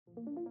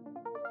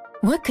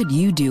What could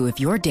you do if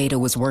your data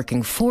was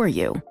working for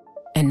you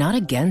and not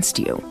against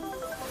you?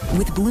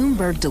 With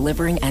Bloomberg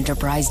delivering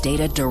enterprise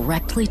data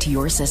directly to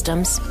your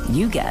systems,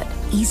 you get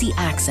easy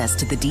access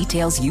to the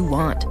details you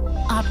want,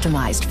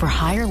 optimized for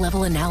higher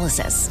level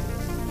analysis,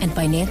 and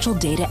financial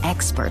data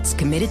experts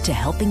committed to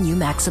helping you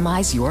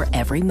maximize your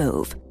every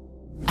move.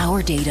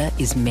 Our data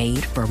is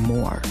made for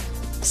more,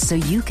 so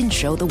you can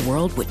show the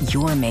world what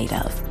you're made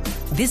of.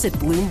 Visit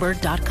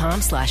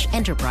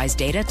Bloomberg.com/enterprise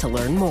data to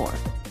learn more.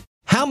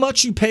 How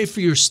much you pay for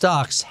your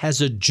stocks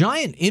has a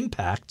giant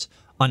impact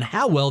on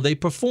how well they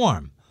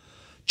perform.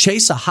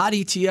 Chase a hot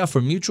ETF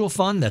or mutual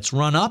fund that's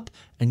run up,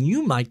 and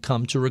you might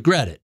come to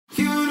regret it.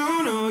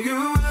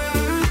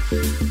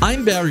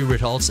 I'm Barry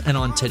Ritholtz, and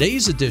on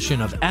today's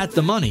edition of At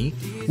the Money,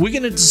 we're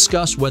going to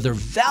discuss whether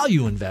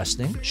value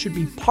investing should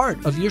be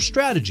part of your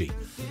strategy.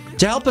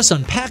 To help us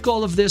unpack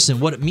all of this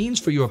and what it means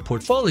for your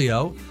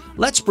portfolio,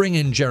 let's bring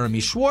in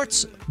Jeremy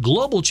Schwartz,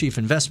 Global Chief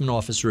Investment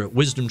Officer at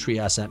WisdomTree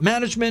Asset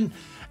Management,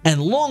 and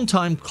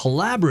longtime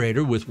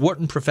collaborator with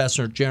Wharton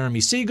professor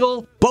Jeremy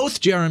Siegel. Both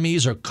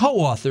Jeremys are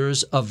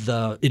co-authors of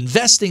the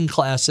investing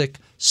classic,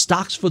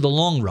 Stocks for the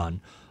Long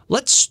Run.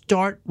 Let's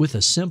start with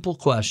a simple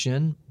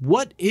question.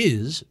 What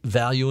is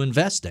value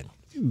investing?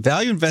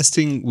 Value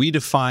investing we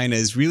define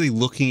as really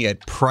looking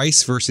at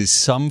price versus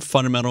some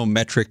fundamental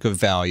metric of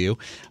value.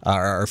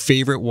 Our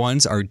favorite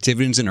ones are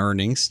dividends and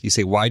earnings. You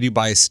say, why do you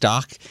buy a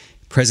stock?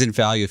 Present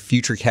value of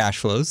future cash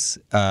flows.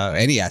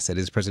 Any asset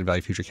is present value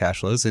of future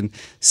cash flows. And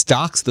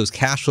stocks, those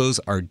cash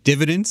flows are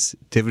dividends.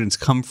 Dividends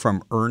come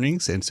from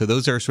earnings. And so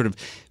those are sort of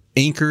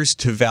anchors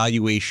to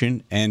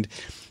valuation. And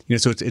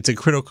so it's a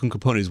critical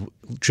component is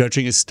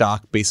judging a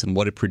stock based on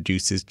what it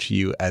produces to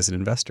you as an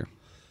investor.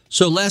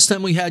 So last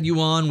time we had you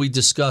on, we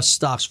discussed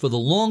stocks for the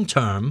long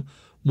term.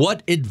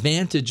 What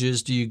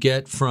advantages do you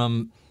get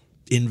from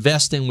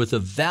investing with a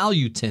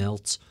value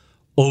tilt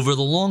over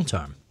the long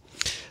term?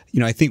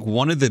 I think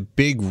one of the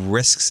big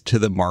risks to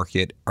the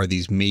market are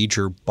these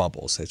major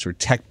bubbles. That sort of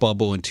tech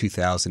bubble in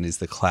 2000 is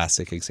the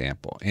classic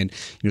example. And,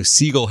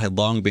 Siegel had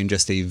long been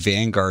just a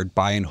Vanguard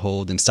buy and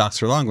hold in stocks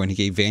for long run. He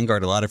gave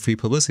Vanguard a lot of free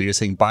publicity, just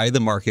saying buy the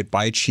market,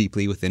 buy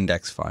cheaply with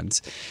index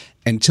funds.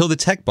 Until the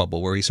tech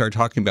bubble, where he started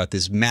talking about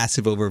this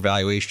massive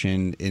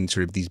overvaluation in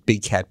sort of these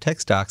big cap tech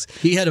stocks.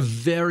 He had a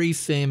very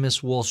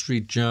famous Wall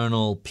Street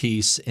Journal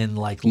piece in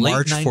late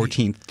March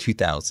 14th,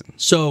 2000.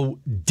 So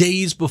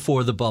days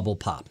before the bubble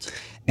popped.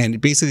 And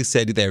it basically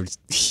said there's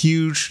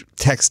huge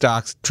tech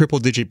stocks,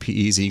 triple-digit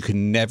PEs, and you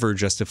can never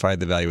justify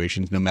the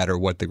valuations no matter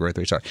what the growth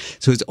rates are.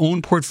 So his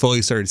own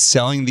portfolio started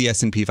selling the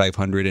S&P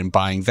 500 and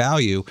buying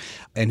value.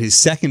 And his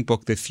second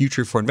book, The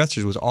Future for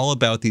Investors, was all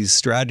about these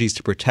strategies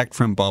to protect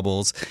from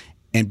bubbles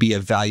and be a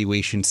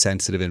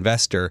valuation-sensitive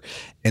investor.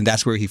 And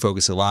that's where he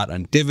focused a lot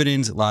on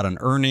dividends, a lot on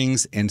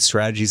earnings, and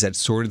strategies that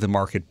sorted the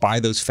market by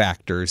those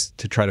factors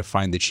to try to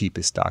find the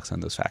cheapest stocks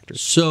on those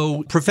factors.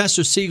 So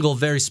Professor Siegel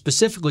very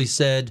specifically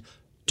said,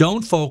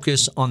 don't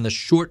focus on the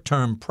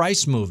short-term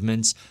price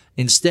movements.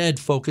 Instead,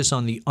 focus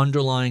on the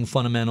underlying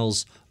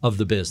fundamentals of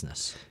the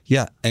business.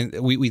 Yeah, and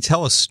we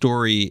tell a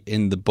story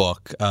in the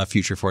book,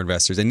 Future for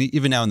Investors, and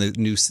even now in the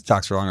new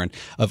Stocks for the Long Run,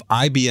 of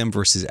IBM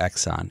versus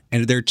Exxon.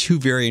 And they're two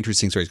very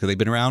interesting stories because they've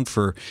been around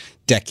for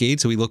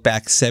decades. So we look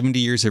back 70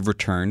 years of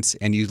returns,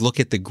 and you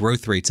look at the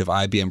growth rates of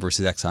IBM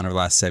versus Exxon over the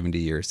last 70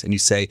 years. And you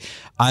say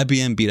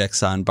IBM beat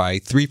Exxon by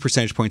 3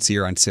 percentage points a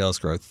year on sales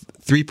growth,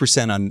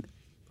 3% on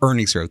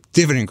earnings growth,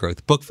 dividend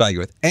growth, book value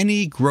growth,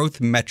 any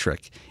growth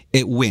metric,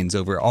 it wins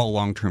over all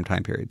long-term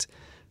time periods.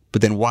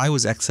 But then why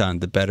was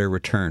Exxon the better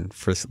return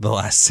for the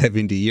last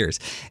 70 years?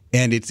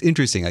 And it's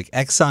interesting, like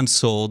Exxon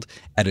sold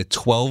at a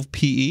 12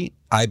 PE,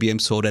 IBM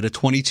sold at a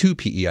 22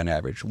 PE on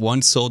average.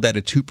 One sold at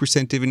a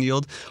 2% dividend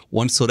yield,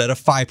 one sold at a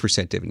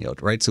 5% dividend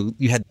yield, right? So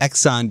you had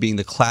Exxon being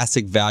the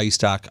classic value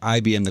stock,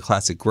 IBM the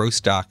classic growth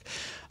stock.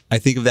 I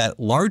think of that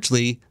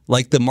largely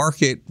like the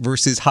market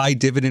versus high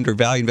dividend or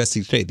value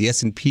investing today. The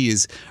S&P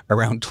is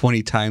around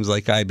 20 times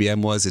like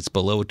IBM was. It's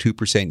below a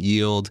 2%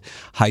 yield.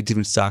 High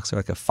dividend stocks are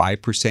like a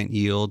 5%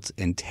 yield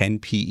and 10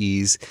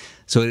 PEs.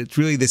 So it's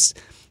really this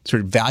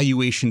sort of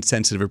valuation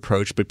sensitive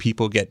approach, but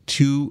people get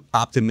too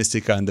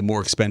optimistic on the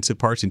more expensive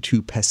parts and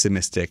too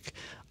pessimistic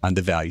on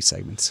the value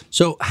segments.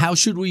 So how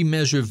should we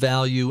measure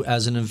value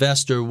as an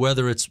investor,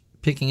 whether it's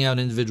picking out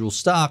individual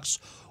stocks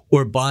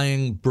or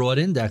buying broad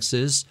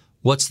indexes?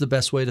 What's the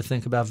best way to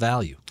think about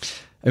value?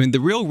 I mean, the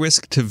real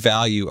risk to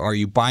value are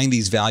you buying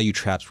these value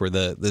traps where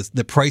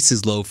the price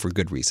is low for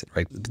good reason,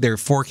 right? They're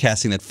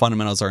forecasting that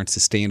fundamentals aren't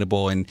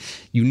sustainable, and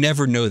you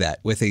never know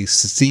that with a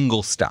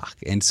single stock.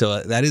 And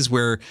so that is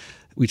where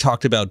we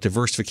talked about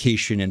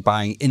diversification, and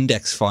buying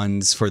index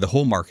funds for the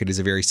whole market is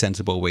a very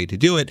sensible way to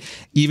do it.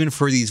 Even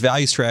for these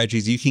value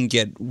strategies, you can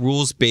get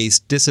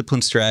rules-based,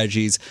 disciplined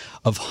strategies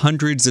of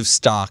hundreds of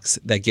stocks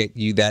that get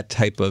you that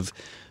type of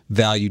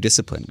value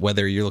discipline,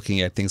 whether you're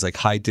looking at things like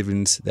high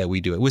dividends that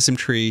we do at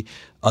WisdomTree,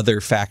 other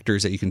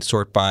factors that you can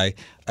sort by.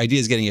 Idea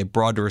is getting a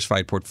broad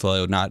diversified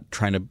portfolio, not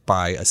trying to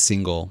buy a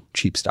single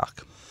cheap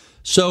stock.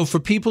 So for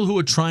people who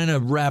are trying to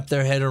wrap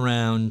their head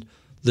around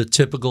the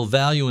typical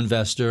value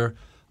investor,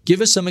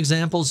 Give us some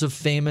examples of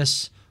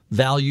famous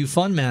value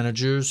fund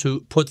managers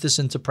who put this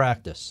into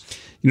practice.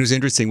 You know, it's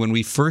interesting. When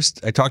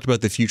I talked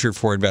about the future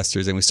for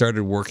investors and we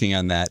started working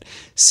on that,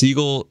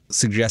 Siegel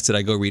suggested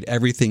I go read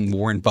everything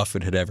Warren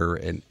Buffett had ever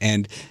written.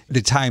 And at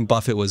the time,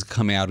 Buffett was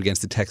coming out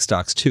against the tech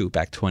stocks too,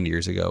 back 20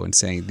 years ago, and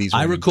saying these were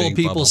I recall big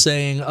people bubble.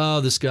 saying,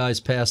 oh, this guy's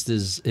past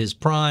his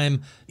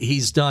prime.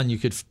 He's done. You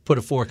could put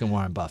a fork in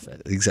Warren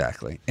Buffett.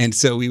 Exactly. And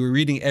so we were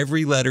reading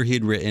every letter he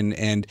had written.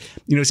 And,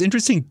 you know, it's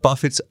interesting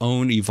Buffett's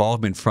own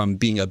evolvement from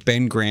being a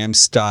Ben Graham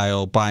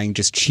style, buying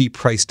just cheap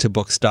price to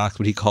book stocks,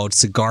 what he called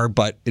cigar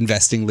butt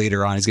investing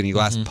later on. He's getting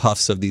last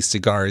puffs of these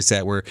cigars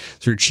that were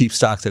sort of cheap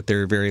stocks at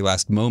their very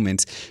last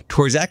moments,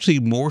 towards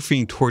actually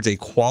morphing towards a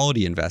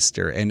quality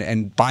investor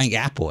and buying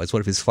Apple as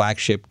one of his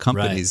flagship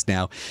companies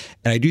now.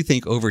 And I do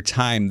think over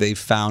time they've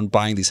found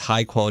buying these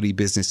high quality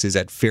businesses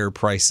at fair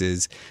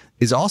prices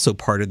is also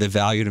part of the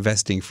value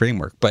investing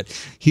framework. But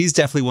he's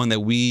definitely one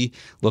that we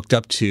looked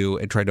up to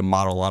and tried to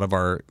model a lot of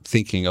our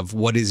thinking of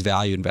what is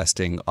value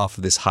investing off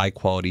of this high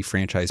quality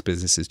franchise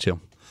businesses too.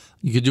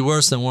 You could do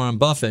worse than Warren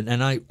Buffett.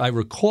 And I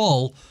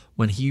recall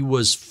when he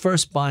was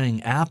first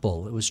buying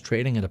Apple, it was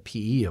trading at a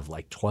PE of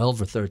like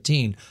 12 or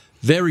 13,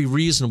 very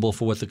reasonable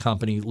for what the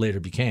company later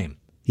became.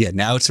 Yeah,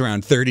 now it's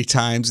around 30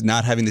 times,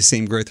 not having the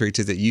same growth rates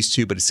as it used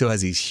to, but it still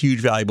has these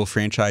huge valuable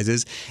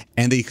franchises.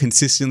 And they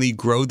consistently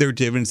grow their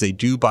dividends. They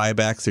do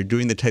buybacks. They're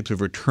doing the types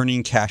of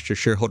returning cash to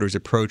shareholders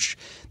approach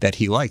that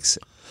he likes.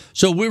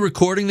 So we're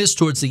recording this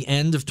towards the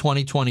end of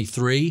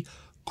 2023.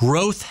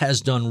 Growth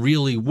has done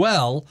really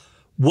well.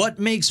 What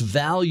makes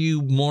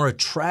value more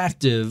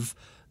attractive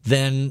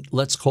than,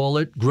 let's call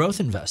it, growth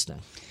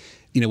investing?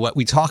 You know what,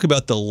 we talk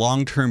about the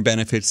long-term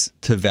benefits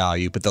to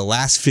value, but the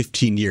last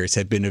 15 years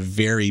have been a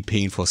very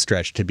painful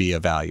stretch to be a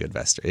value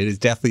investor. It has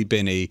definitely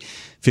been a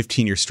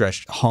 15-year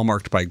stretch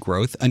hallmarked by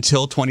growth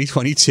until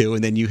 2022.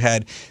 And then you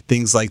had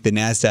things like the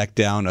NASDAQ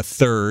down a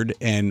third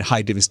and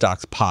high dividend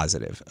stocks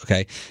positive.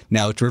 Okay.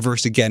 Now it's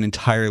reversed again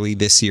entirely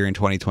this year in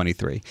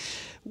 2023.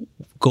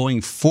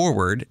 Going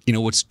forward, you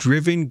know, what's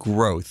driven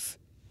growth,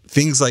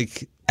 things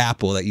like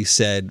Apple that you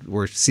said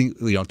were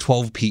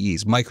 12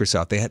 PEs,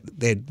 Microsoft,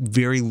 they had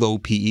very low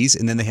PEs,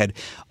 and then they had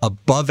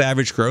above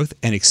average growth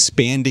and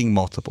expanding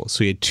multiples.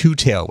 So you had two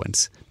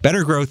tailwinds,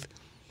 better growth,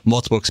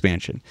 multiple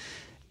expansion.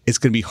 It's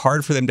going to be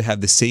hard for them to have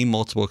the same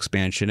multiple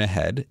expansion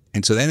ahead.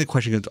 And so then the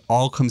question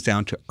all comes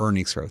down to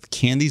earnings growth.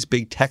 Can these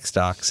big tech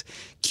stocks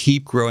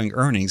keep growing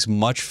earnings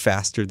much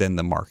faster than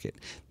the market?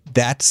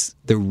 That's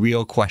the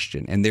real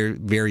question. And they're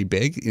very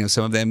big. You know,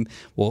 some of them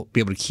will be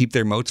able to keep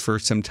their moats for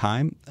some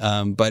time.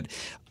 But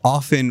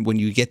often when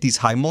you get these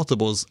high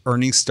multiples,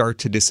 earnings start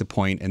to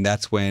disappoint. And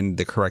that's when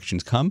the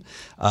corrections come.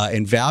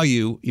 And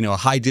value, you know, a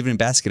high dividend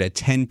basket at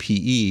 10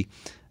 PE,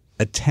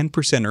 a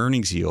 10%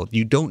 earnings yield,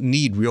 you don't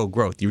need real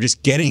growth. You're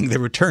just getting the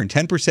return.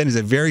 10% is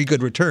a very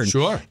good return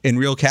in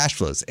real cash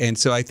flows. And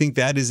so I think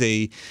that is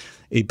a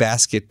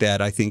basket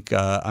that I think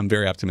I'm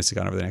very optimistic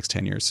on over the next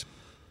 10 years.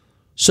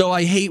 So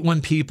I hate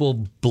when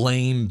people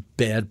blame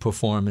bad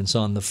performance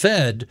on the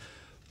Fed,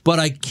 but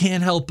I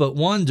can't help but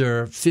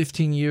wonder,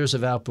 15 years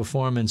of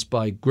outperformance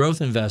by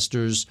growth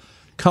investors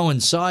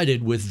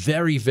coincided with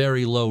very,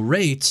 very low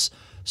rates.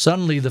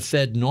 Suddenly the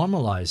Fed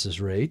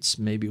normalizes rates.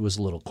 Maybe it was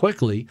a little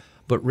quickly,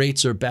 but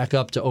rates are back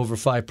up to over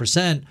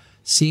 5%.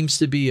 Seems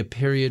to be a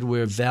period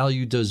where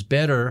value does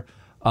better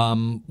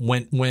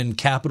when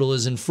capital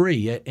isn't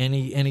free.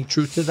 Any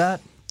truth to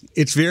that?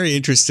 It's very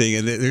interesting,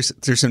 and there's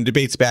some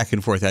debates back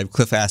and forth. I have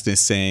Cliff Asness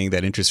saying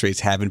that interest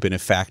rates haven't been a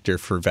factor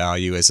for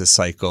value as a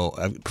cycle.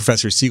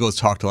 Professor Siegel has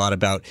talked a lot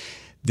about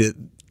the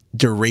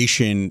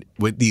duration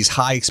with these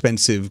high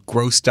expensive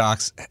growth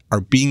stocks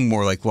are being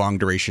more like long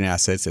duration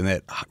assets, and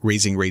that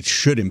raising rates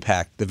should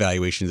impact the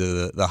valuations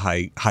of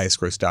the highest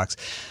growth stocks.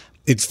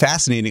 It's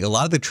fascinating. A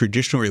lot of the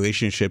traditional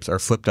relationships are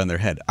flipped on their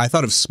head. I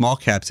thought of small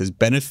caps as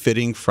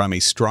benefiting from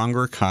a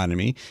stronger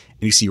economy,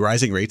 and you see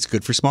rising rates,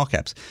 good for small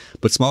caps.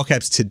 But small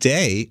caps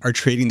today are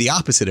trading the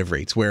opposite of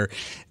rates, where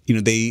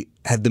they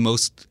have the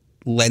most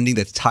lending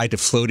that's tied to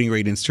floating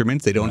rate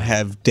instruments. They don't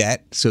have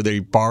debt, so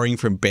they're borrowing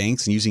from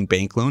banks and using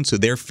bank loans. So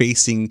they're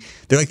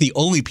like the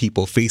only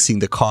people facing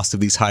the cost of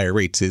these higher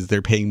rates is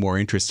they're paying more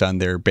interest on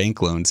their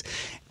bank loans.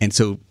 And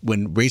so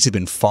when rates have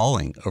been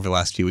falling over the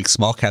last few weeks,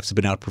 small caps have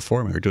been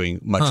outperforming or doing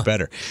much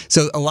better.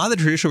 So a lot of the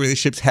traditional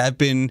relationships have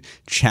been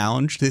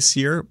challenged this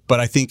year,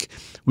 but I think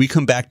we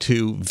come back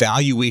to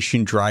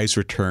valuation drives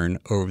return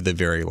over the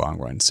very long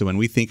run. So when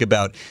we think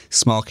about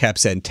small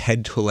caps at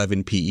 10 to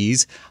 11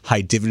 PEs,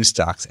 high dividend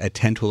stocks at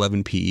 10 to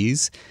 11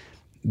 PEs,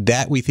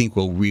 that we think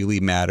will really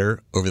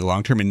matter over the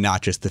long term and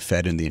not just the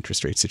Fed and the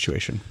interest rate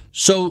situation.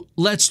 So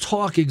let's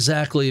talk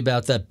exactly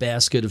about that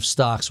basket of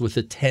stocks with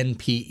a 10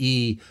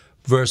 PE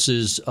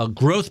versus a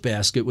growth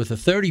basket with a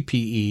 30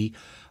 PE.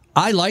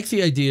 I like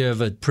the idea of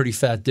a pretty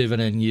fat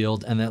dividend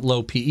yield and that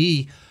low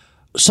PE.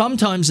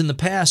 Sometimes in the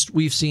past,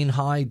 we've seen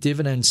high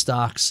dividend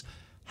stocks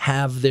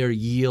have their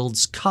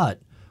yields cut.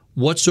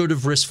 What sort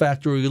of risk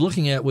factor are you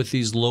looking at with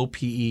these low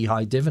PE,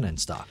 high dividend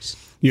stocks?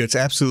 It's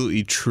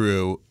absolutely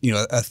true.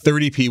 A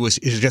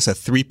 30p is just a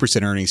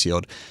 3% earnings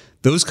yield.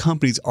 Those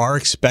companies are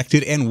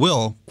expected and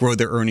will grow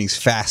their earnings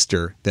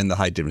faster than the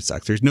high dividend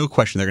stocks. There's no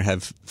question they're going to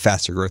have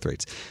faster growth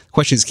rates. The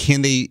question is,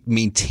 can they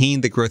maintain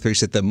the growth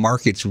rates that the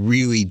markets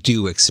really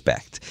do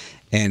expect?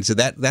 And so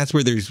that's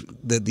where there's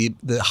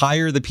the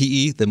higher the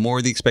PE, the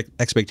more the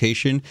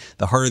expectation,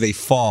 the harder they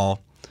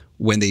fall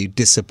when they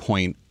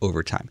disappoint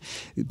over time.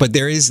 But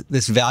there is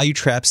this value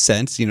trap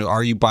sense.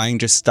 Are you buying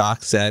just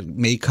stocks that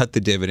may cut the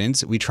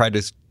dividends? We try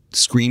to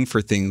screen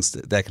for things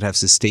that could have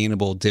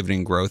sustainable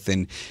dividend growth.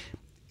 And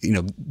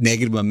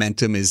negative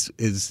momentum is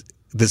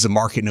does the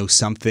market know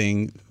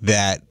something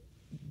that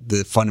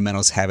the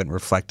fundamentals haven't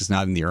reflected, is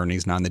not in the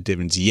earnings, not in the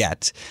dividends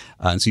yet.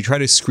 So you try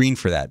to screen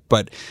for that.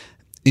 But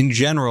in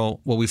general,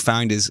 what we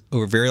find is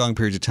over very long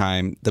periods of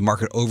time, the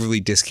market overly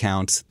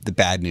discounts the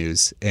bad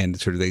news and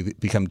sort of they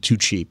become too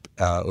cheap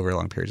over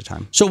long periods of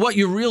time. So what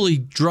you're really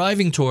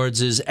driving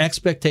towards is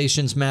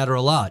expectations matter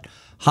a lot.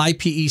 High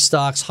PE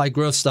stocks, high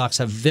growth stocks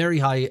have very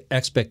high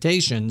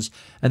expectations,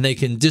 and they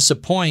can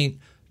disappoint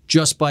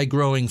just by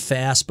growing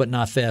fast but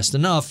not fast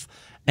enough.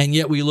 And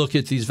yet we look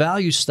at these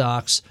value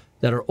stocks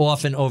that are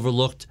often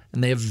overlooked,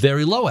 and they have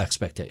very low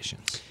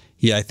expectations.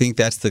 Yeah, I think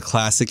that's the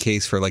classic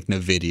case for like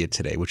NVIDIA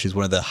today, which is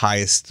one of the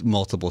highest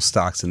multiple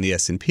stocks in the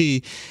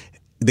S&P.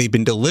 They've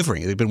been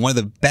delivering. They've been one of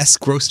the best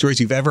growth stories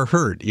you've ever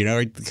heard,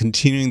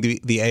 continuing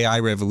the AI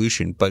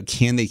revolution. But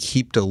can they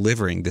keep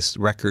delivering this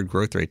record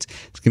growth rates?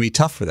 It's going to be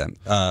tough for them.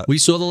 We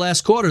saw the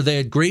last quarter. They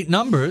had great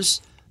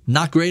numbers,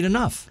 not great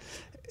enough.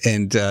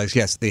 And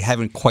yes, they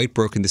haven't quite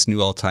broken this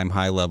new all-time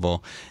high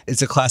level.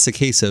 It's a classic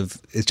case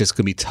of it's just going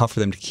to be tough for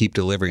them to keep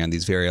delivering on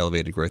these very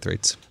elevated growth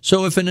rates.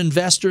 So if an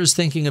investor is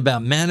thinking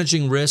about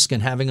managing risk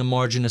and having a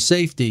margin of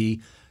safety,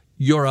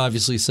 you're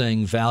obviously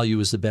saying value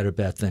is the better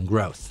bet than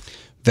growth.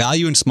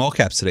 Value and small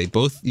caps today,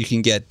 both you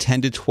can get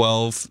 10 to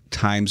 12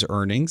 times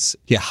earnings.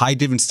 Yeah, high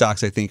dividend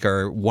stocks, I think,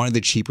 are one of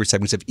the cheaper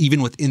segments of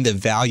even within the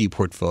value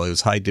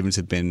portfolios. High dividends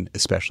have been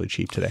especially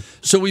cheap today.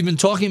 So we've been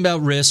talking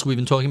about risk. We've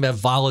been talking about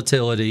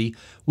volatility.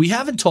 We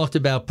haven't talked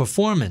about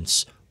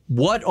performance.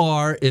 What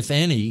are, if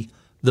any,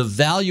 the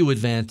value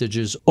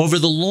advantages over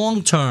the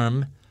long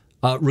term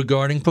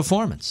regarding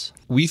performance?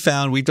 We've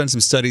done some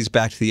studies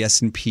back to the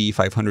S&P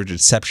 500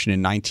 inception in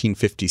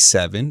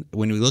 1957.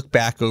 When we look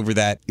back over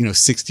that,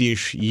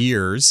 60-ish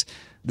years,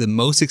 the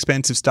most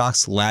expensive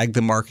stocks lagged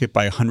the market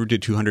by 100 to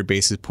 200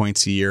 basis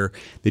points a year.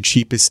 The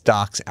cheapest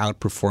stocks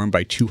outperformed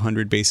by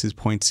 200 basis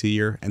points a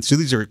year. And so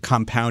these are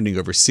compounding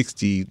over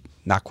 60,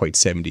 not quite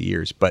 70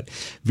 years, but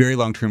very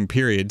long-term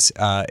periods.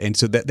 And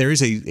so that there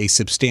is a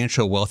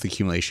substantial wealth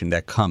accumulation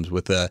that comes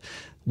with a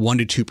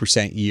 1% to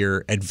 2%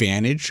 year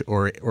advantage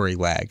or a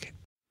lag.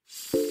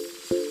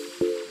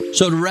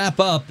 So to wrap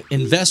up,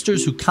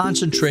 investors who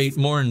concentrate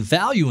more in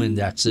value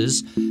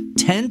indexes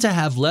tend to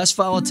have less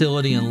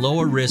volatility and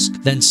lower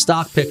risk than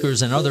stock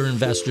pickers and other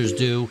investors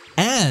do.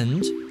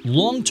 And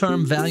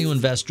long-term value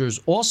investors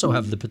also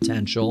have the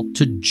potential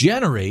to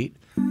generate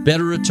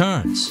better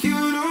returns.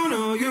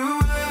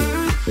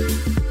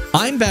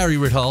 I'm Barry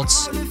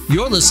Ritholtz.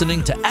 You're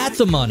listening to At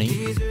the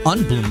Money on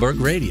Bloomberg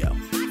Radio.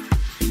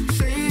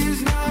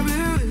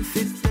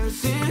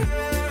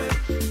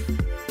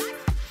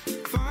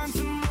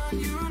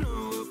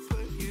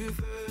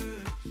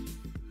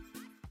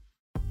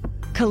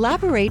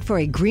 Collaborate for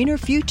a greener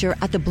future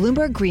at the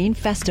Bloomberg Green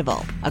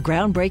Festival, a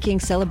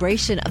groundbreaking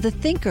celebration of the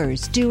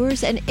thinkers,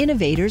 doers, and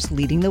innovators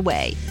leading the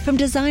way. From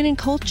design and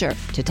culture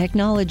to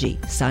technology,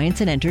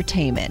 science, and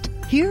entertainment.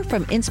 Hear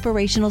from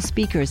inspirational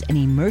speakers and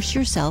immerse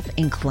yourself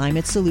in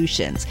climate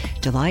solutions.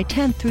 July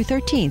 10th through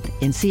 13th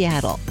in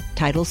Seattle.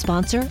 Title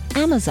sponsor,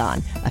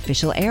 Amazon.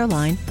 Official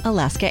airline,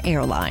 Alaska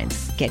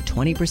Airlines. Get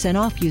 20%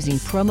 off using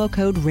promo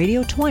code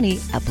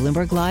RADIO20 at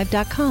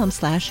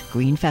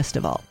BloombergLive.com/Green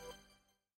Festival.